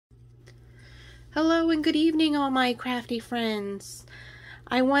Hello and good evening, all my crafty friends.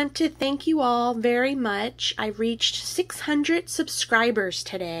 I want to thank you all very much. I reached 600 subscribers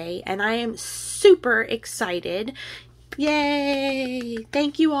today and I am super excited. Yay!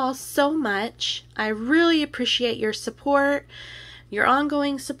 Thank you all so much. I really appreciate your support, your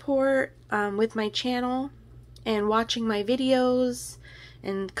ongoing support with my channel and watching my videos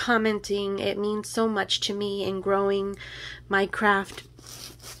and commenting. It means so much to me in growing my craft.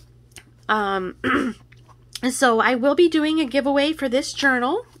 So I will be doing a giveaway for this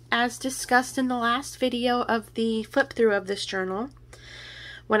journal as discussed in the last video of the flip through of this journal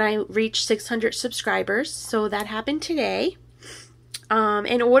when I reached 600 subscribers. So that happened today.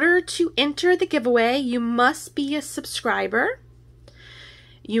 In order to enter the giveaway, you must be a subscriber.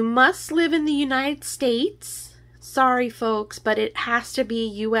 You must live in the United States. Sorry folks, but it has to be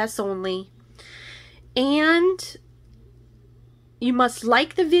US only. And you must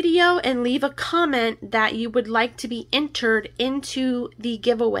like the video and leave a comment that you would like to be entered into the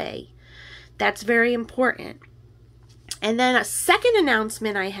giveaway. That's very important. And then a second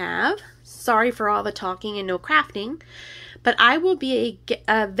announcement I have, sorry for all the talking and no crafting, but I will be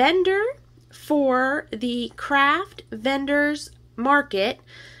a vendor for the Craft Vendors Market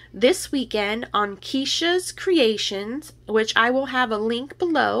this weekend on KIESHAS Creations, which I will have a link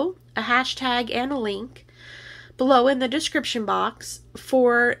below, a hashtag and a link below in the description box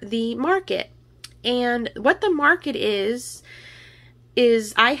for the market. And what the market is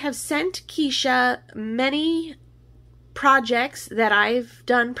I have sent Keisha many projects that I've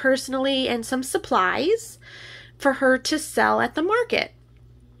done personally and some supplies for her to sell at the market.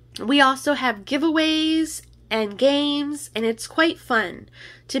 We also have giveaways and games, and it's quite fun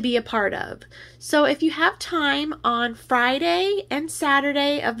to be a part of. So if you have time on Friday and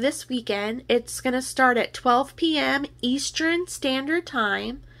Saturday of this weekend, it's going to start at 12 p.m. Eastern Standard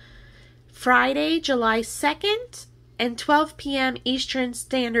Time, Friday, July 2nd, and 12 p.m. Eastern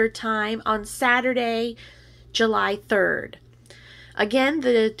Standard Time on Saturday, July 3rd. Again,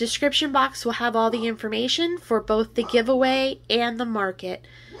 the description box will have all the information for both the giveaway and the market.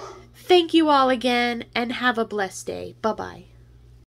 Thank you all again, and have a blessed day. Bye-bye.